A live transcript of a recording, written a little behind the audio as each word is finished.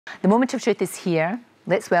The moment of truth is here.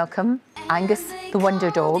 Let's welcome Angus, the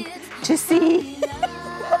Wonderdog, to see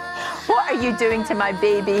what are you doing to my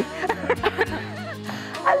baby?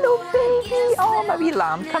 Hello, baby. Oh, my wee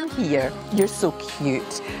lamb, come here. You're so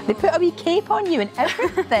cute. They put a wee cape on you and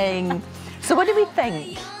everything. So what do we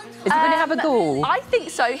think? Is he going to have a go? I think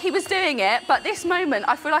so. He was doing it, but this moment,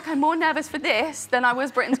 I feel like I'm more nervous for this than I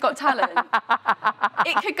was Britain's Got Talent.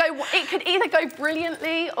 It could either go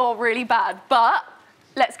brilliantly or really bad, but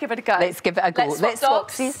let's give it a go. Let's give it a go. Let's swap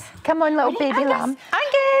dogs. Come on, little Ready, baby Angus? lamb.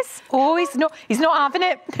 Angus! Oh, he's not having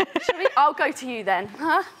it. I'll go to you then.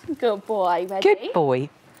 Huh? Good boy. Ready? Good boy.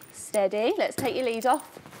 Steady. Let's take your lead off.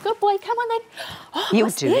 Good boy. Come on then. Oh, He'll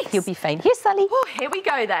do it. He'll be fine. Here, Sully. Oh, here we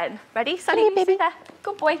go then. Ready, Sully? Come here, baby. Sit there.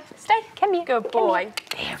 Good boy. Stay. Come here. Good boy.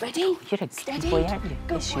 There, Ready? You're a good Steady. boy, aren't you?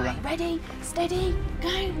 Good Yes, boy. you are. Ready? Steady. Go.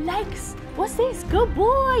 Legs. What's this? Good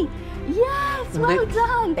boy. Yes. Well Look.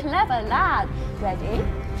 done. Clever lad. Ready?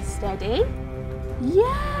 Steady.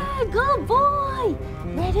 Yeah. Good boy.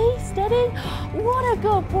 Ready? Steady. What a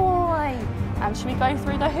good boy. And should we go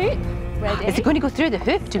through the hoop? Ready? Is it going to go through the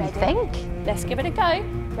hoop, do we think? Let's give it a go.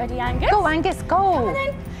 Ready, Angus? Go, Angus, go. Come on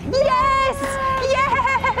in. Yes!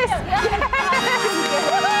 Yes!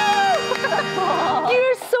 Yes!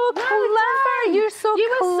 You're so clever. You're so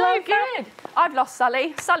You clever. were so good. I've lost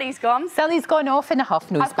Sully. Sully's gone. Sully's gone off in a huff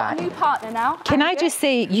nose I've got back. a new partner now. Can I Angus. just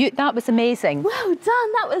say, that was amazing. Well done.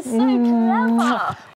 That was so clever.